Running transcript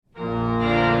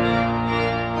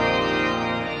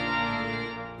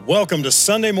Welcome to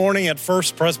Sunday morning at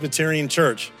First Presbyterian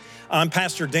Church. I'm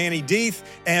Pastor Danny Deeth,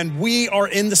 and we are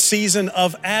in the season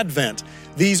of Advent.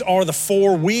 These are the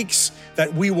 4 weeks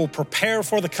that we will prepare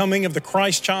for the coming of the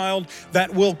Christ child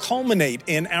that will culminate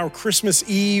in our Christmas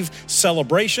Eve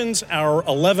celebrations, our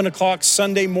 11 o'clock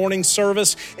Sunday morning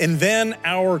service, and then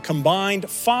our combined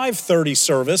 5:30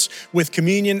 service with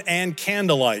communion and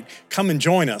candlelight. Come and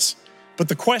join us. But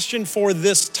the question for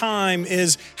this time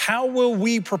is, how will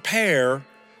we prepare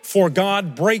for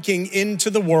God breaking into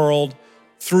the world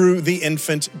through the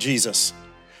infant Jesus?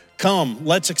 Come,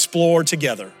 let's explore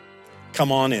together.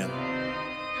 Come on in.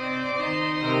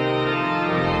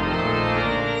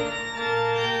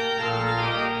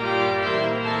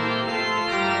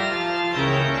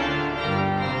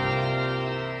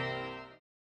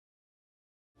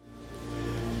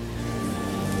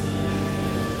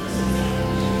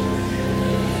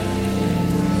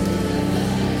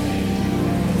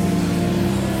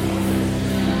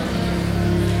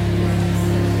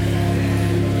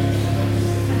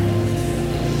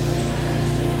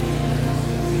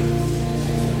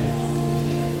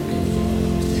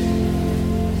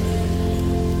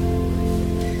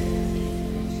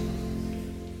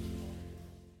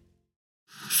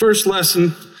 First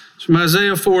lesson is from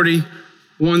Isaiah 40,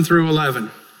 1 through 11.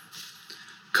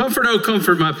 Comfort, O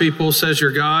comfort my people, says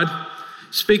your God.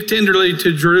 Speak tenderly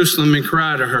to Jerusalem and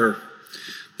cry to her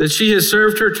that she has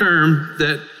served her term,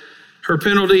 that her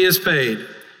penalty is paid,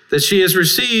 that she has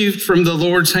received from the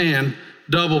Lord's hand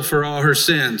double for all her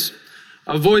sins.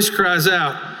 A voice cries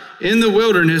out, in the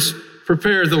wilderness,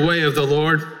 prepare the way of the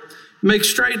Lord. Make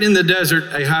straight in the desert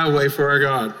a highway for our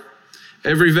God.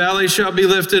 Every valley shall be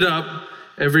lifted up,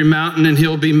 every mountain and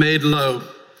hill be made low.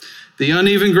 The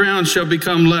uneven ground shall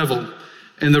become level,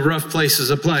 and the rough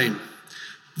places a plain.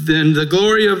 Then the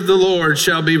glory of the Lord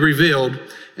shall be revealed,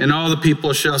 and all the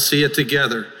people shall see it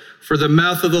together. For the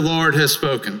mouth of the Lord has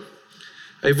spoken.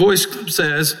 A voice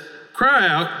says, cry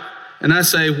out, and I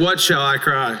say, what shall I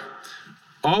cry?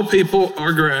 All people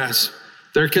are grass.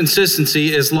 Their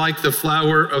consistency is like the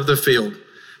flower of the field.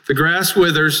 The grass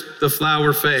withers, the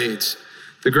flower fades.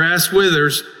 The grass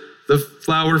withers, the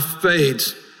flower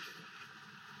fades.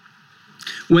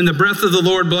 When the breath of the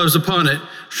Lord blows upon it,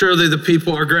 surely the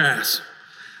people are grass.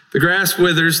 The grass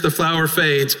withers, the flower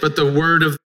fades, but the word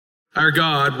of our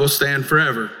God will stand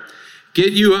forever.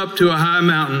 Get you up to a high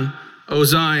mountain, O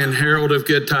Zion, herald of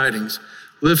good tidings.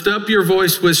 Lift up your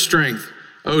voice with strength,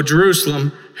 O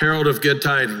Jerusalem, herald of good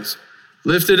tidings.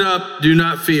 Lift it up, do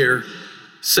not fear.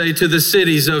 Say to the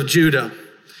cities of Judah,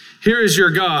 here is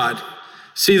your God.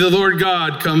 See, the Lord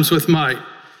God comes with might,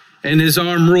 and his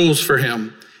arm rules for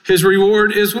him. His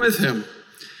reward is with him,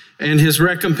 and his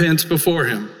recompense before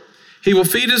him. He will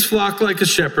feed his flock like a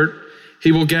shepherd.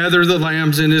 He will gather the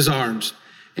lambs in his arms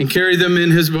and carry them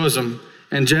in his bosom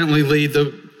and gently lead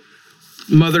the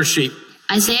mother sheep.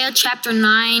 Isaiah chapter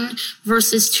 9,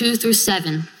 verses 2 through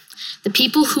 7. The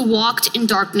people who walked in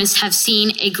darkness have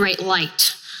seen a great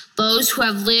light. Those who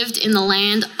have lived in the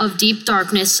land of deep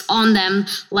darkness, on them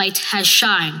light has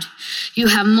shined. You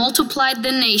have multiplied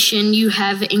the nation, you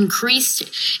have increased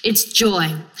its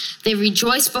joy. They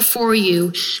rejoice before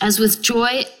you as with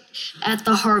joy at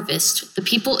the harvest. The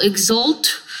people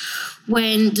exult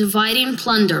when dividing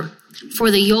plunder, for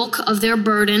the yoke of their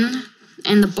burden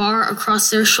and the bar across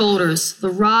their shoulders, the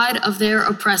rod of their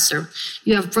oppressor.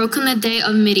 You have broken the day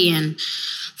of Midian.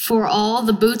 For all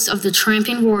the boots of the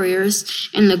tramping warriors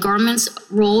and the garments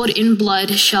rolled in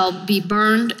blood shall be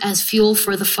burned as fuel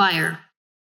for the fire.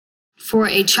 For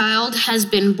a child has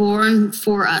been born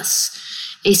for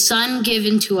us, a son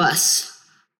given to us.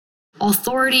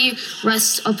 Authority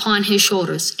rests upon his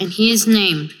shoulders, and he is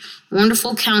named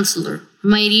Wonderful Counselor,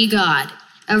 Mighty God,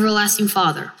 Everlasting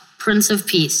Father, Prince of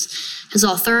Peace. His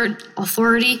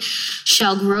authority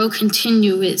shall grow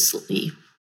continuously,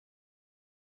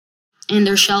 and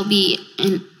there shall be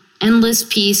an endless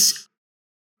peace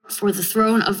for the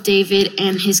throne of David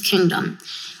and his kingdom.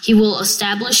 He will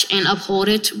establish and uphold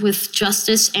it with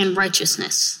justice and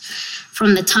righteousness.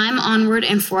 From the time onward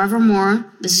and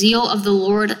forevermore, the zeal of the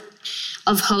Lord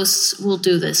of hosts will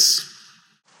do this.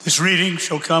 This reading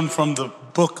shall come from the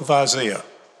book of Isaiah,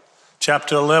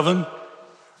 chapter 11,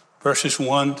 verses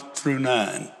 1 through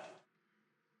 9.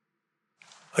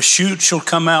 A shoot shall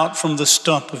come out from the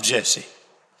stump of Jesse,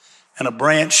 and a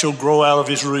branch shall grow out of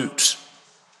his roots.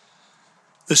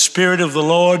 The Spirit of the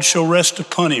Lord shall rest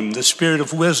upon him, the Spirit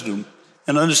of wisdom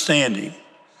and understanding,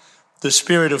 the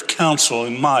Spirit of counsel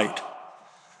and might,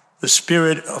 the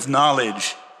Spirit of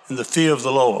knowledge and the fear of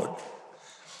the Lord.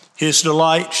 His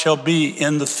delight shall be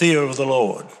in the fear of the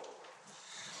Lord.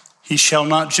 He shall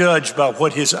not judge by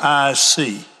what his eyes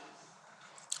see,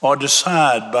 or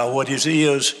decide by what his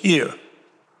ears hear.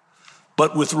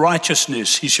 But with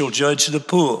righteousness he shall judge the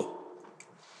poor,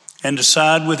 and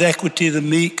decide with equity the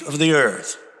meek of the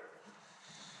earth.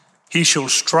 He shall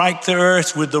strike the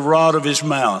earth with the rod of his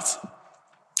mouth,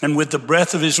 and with the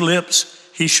breath of his lips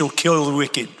he shall kill the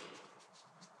wicked.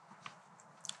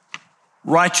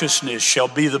 Righteousness shall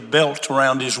be the belt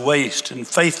around his waist, and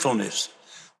faithfulness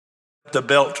the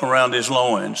belt around his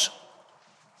loins.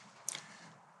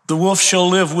 The wolf shall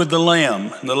live with the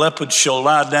lamb, and the leopard shall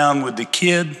lie down with the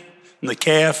kid and the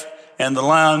calf and the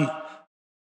lion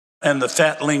and the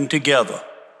fatling together,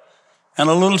 and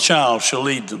a little child shall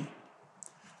lead them.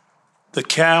 The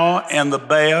cow and the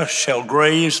bear shall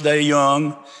graze their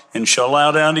young and shall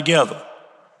lie down together,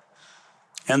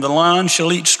 and the lion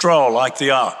shall eat straw like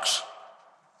the ox.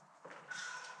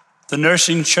 The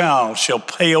nursing child shall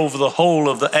pay over the hole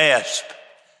of the asp,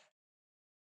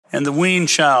 and the weaned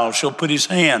child shall put his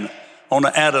hand on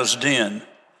the adder's den.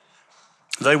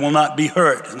 They will not be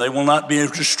hurt, and they will not be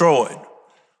destroyed,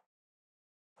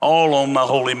 all on my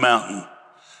holy mountain.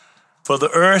 For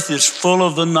the earth is full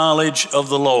of the knowledge of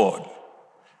the Lord,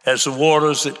 as the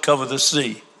waters that cover the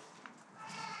sea.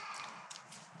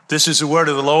 This is the word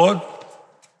of the Lord.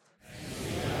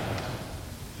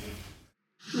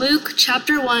 Luke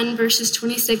chapter 1, verses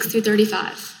 26 through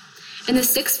 35. In the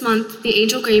 6th month, the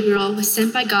angel Gabriel was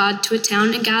sent by God to a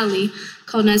town in Galilee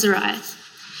called Nazareth,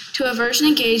 to a virgin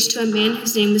engaged to a man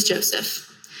whose name was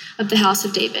Joseph, of the house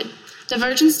of David. The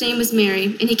virgin's name was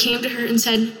Mary, and he came to her and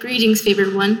said, "Greetings,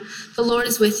 favored one, the Lord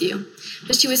is with you."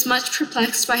 But she was much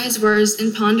perplexed by his words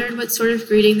and pondered what sort of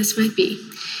greeting this might be.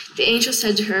 The angel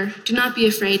said to her, "Do not be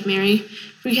afraid, Mary,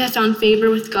 for you have found favor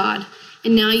with God.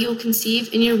 And now you will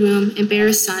conceive in your womb and bear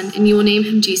a son, and you will name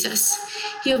him Jesus.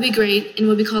 He will be great and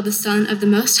will be called the Son of the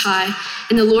Most High,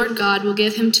 and the Lord God will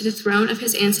give him to the throne of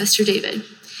his ancestor David.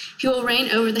 He will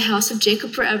reign over the house of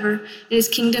Jacob forever, and his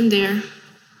kingdom there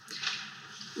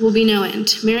will be no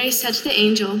end." Mary said to the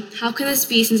angel, "How can this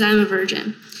be, since I am a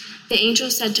virgin?" The angel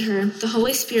said to her, "The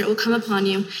Holy Spirit will come upon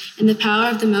you, and the power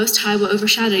of the Most High will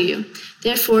overshadow you.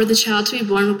 Therefore, the child to be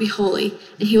born will be holy,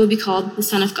 and he will be called the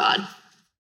Son of God."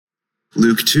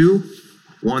 Luke 2,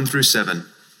 1 through 7.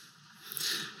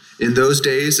 In those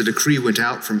days, a decree went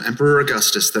out from Emperor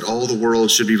Augustus that all the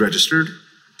world should be registered.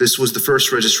 This was the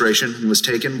first registration and was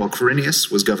taken while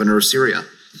Quirinius was governor of Syria.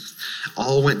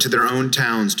 All went to their own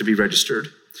towns to be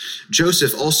registered.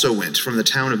 Joseph also went from the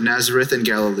town of Nazareth in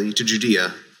Galilee to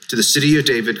Judea, to the city of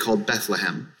David called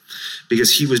Bethlehem,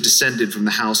 because he was descended from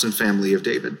the house and family of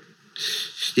David.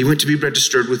 He went to be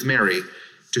registered with Mary,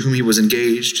 to whom he was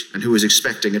engaged and who was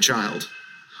expecting a child.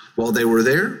 While they were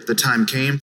there, the time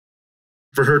came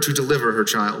for her to deliver her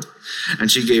child, and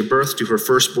she gave birth to her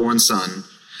firstborn son,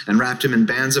 and wrapped him in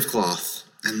bands of cloth,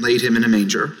 and laid him in a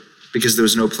manger, because there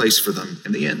was no place for them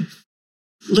in the inn.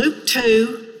 Luke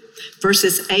 2,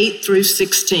 verses 8 through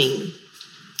 16.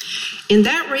 In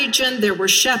that region there were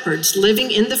shepherds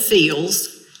living in the fields,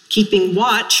 keeping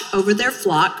watch over their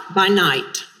flock by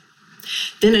night.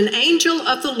 Then an angel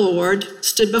of the Lord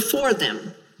stood before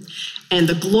them, and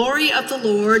the glory of the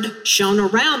Lord shone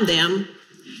around them,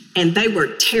 and they were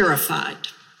terrified.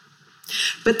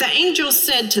 But the angel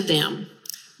said to them,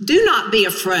 "Do not be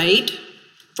afraid,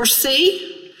 for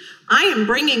see, I am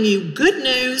bringing you good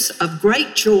news of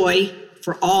great joy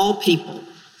for all people.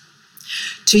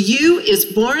 To you is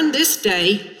born this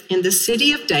day in the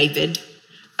city of David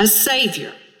a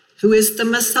Savior, who is the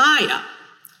Messiah,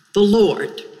 the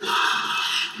Lord.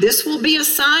 This will be a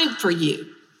sign for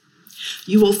you.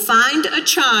 You will find a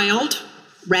child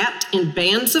wrapped in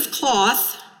bands of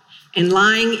cloth and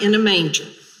lying in a manger."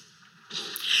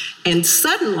 And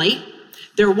suddenly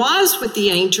there was with the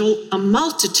angel a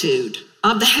multitude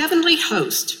of the heavenly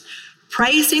host,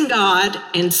 praising God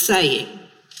and saying,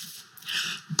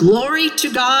 "Glory to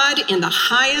God in the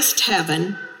highest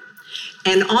heaven,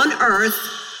 and on earth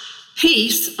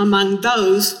peace among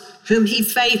those whom he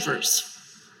favors."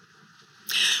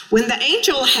 When the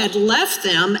angel had left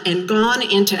them and gone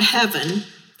into heaven,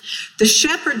 the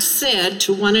shepherds said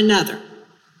to one another,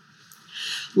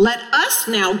 "Let us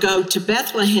now go to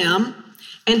Bethlehem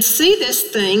and see this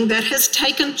thing that has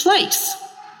taken place,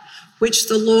 which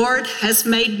the Lord has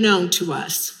made known to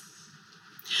us."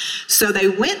 So they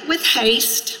went with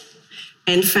haste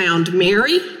and found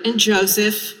Mary and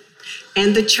Joseph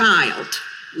and the child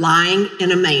lying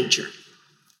in a manger.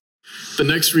 The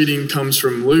next reading comes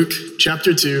from Luke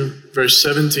chapter 2, verse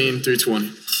 17 through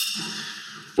 20.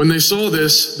 When they saw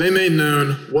this, they made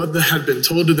known what had been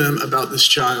told to them about this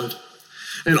child.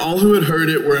 And all who had heard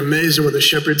it were amazed at what the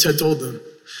shepherds had told them.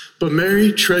 But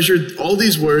Mary treasured all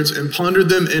these words and pondered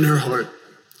them in her heart.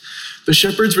 The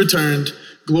shepherds returned,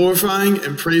 glorifying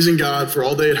and praising God for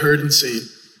all they had heard and seen,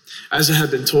 as it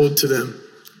had been told to them.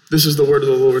 This is the word of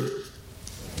the Lord.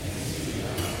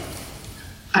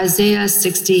 Isaiah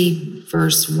 60,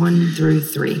 verse 1 through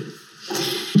 3.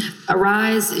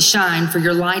 Arise, shine, for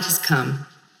your light has come,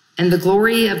 and the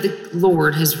glory of the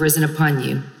Lord has risen upon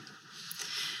you.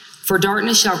 For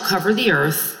darkness shall cover the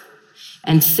earth,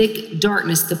 and thick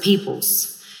darkness the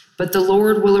peoples, but the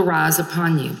Lord will arise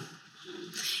upon you,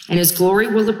 and his glory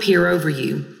will appear over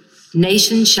you.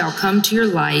 Nations shall come to your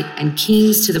light, and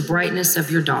kings to the brightness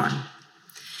of your dawn.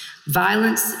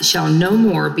 Violence shall no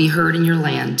more be heard in your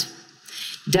land,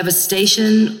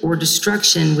 devastation or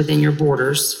destruction within your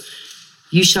borders.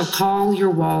 You shall call your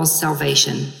walls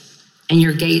salvation, and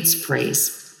your gates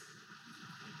praise.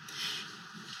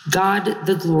 God,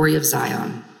 the glory of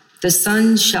Zion. The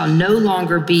sun shall no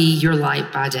longer be your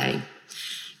light by day,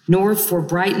 nor for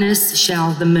brightness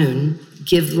shall the moon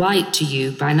give light to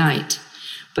you by night,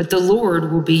 but the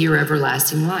Lord will be your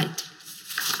everlasting light,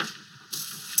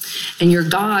 and your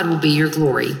God will be your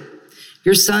glory.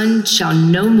 Your sun shall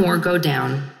no more go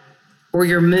down, or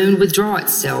your moon withdraw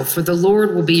itself, for the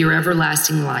Lord will be your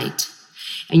everlasting light,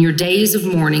 and your days of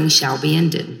mourning shall be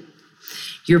ended.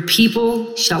 Your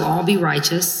people shall all be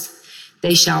righteous.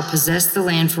 They shall possess the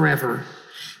land forever.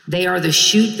 They are the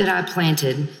shoot that I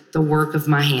planted, the work of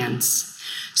my hands,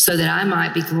 so that I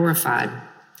might be glorified.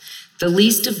 The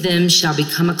least of them shall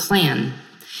become a clan,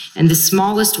 and the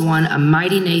smallest one a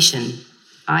mighty nation.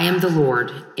 I am the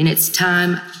Lord. In its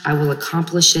time, I will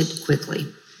accomplish it quickly.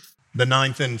 The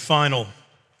ninth and final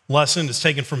lesson is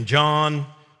taken from John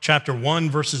chapter 1,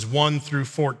 verses 1 through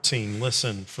 14.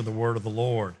 Listen for the word of the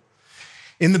Lord.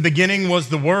 In the beginning was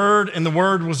the Word, and the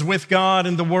Word was with God,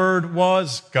 and the Word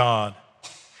was God.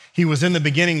 He was in the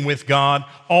beginning with God.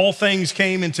 All things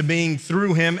came into being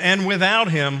through him, and without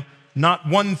him, not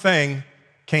one thing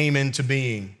came into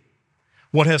being.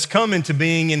 What has come into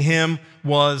being in him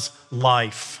was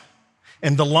life,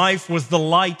 and the life was the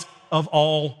light of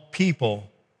all people.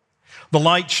 The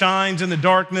light shines in the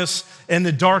darkness, and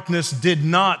the darkness did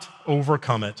not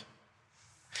overcome it.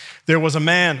 There was a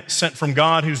man sent from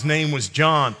God whose name was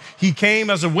John. He came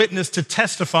as a witness to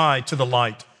testify to the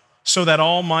light, so that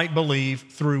all might believe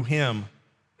through him.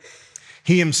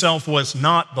 He himself was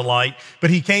not the light,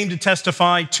 but he came to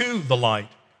testify to the light,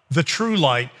 the true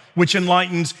light, which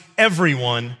enlightens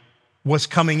everyone, was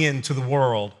coming into the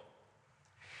world.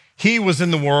 He was in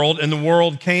the world, and the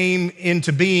world came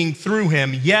into being through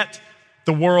him, yet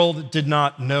the world did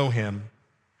not know him.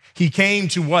 He came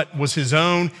to what was his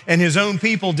own, and his own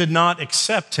people did not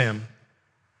accept him.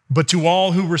 But to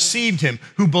all who received him,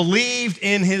 who believed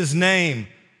in his name,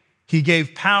 he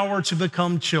gave power to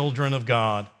become children of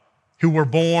God, who were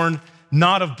born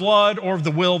not of blood or of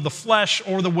the will of the flesh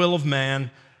or the will of man,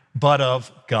 but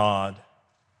of God.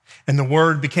 And the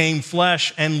Word became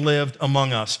flesh and lived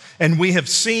among us. And we have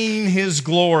seen his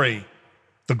glory,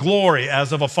 the glory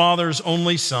as of a Father's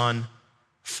only Son,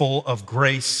 full of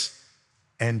grace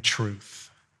and truth.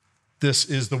 This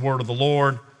is the word of the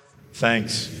Lord.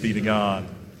 Thanks be to God.